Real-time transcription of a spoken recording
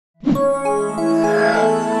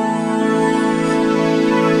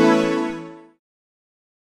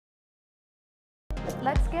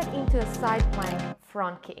Let's get into a side plank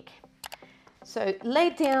front kick. So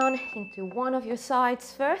lay down into one of your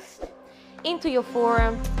sides first, into your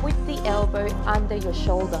forearm with the elbow under your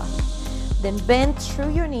shoulder. Then bend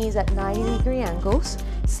through your knees at 90-degree angles,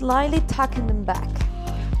 slightly tucking them back.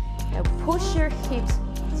 Now push your hips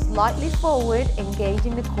slightly forward,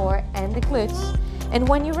 engaging the core and the glutes. And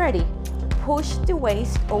when you're ready, push the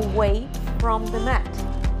waist away from the mat.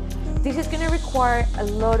 This is going to require a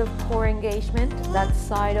lot of core engagement, that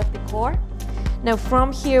side of the core. Now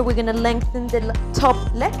from here, we're going to lengthen the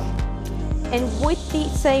top leg. And with the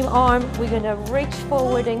same arm, we're going to reach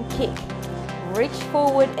forward and kick. Reach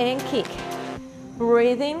forward and kick.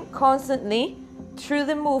 Breathing constantly through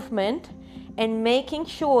the movement and making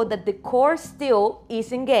sure that the core still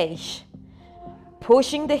is engaged.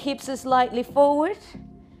 Pushing the hips slightly forward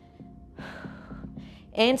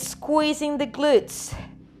and squeezing the glutes.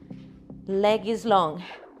 Leg is long.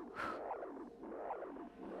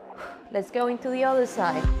 Let's go into the other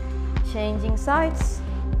side. Changing sides.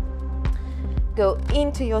 Go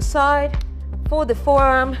into your side for the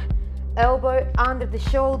forearm, elbow under the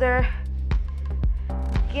shoulder.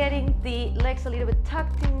 Getting the legs a little bit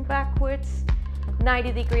tucked in backwards.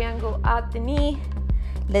 90-degree angle at the knee.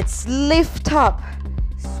 Let's lift up.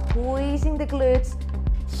 Squeezing the glutes.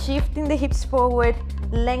 Shifting the hips forward.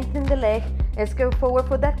 Lengthen the leg. Let's go forward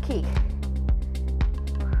for that kick.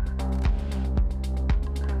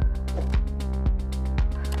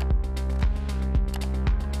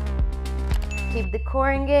 Keep the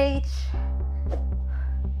core engaged.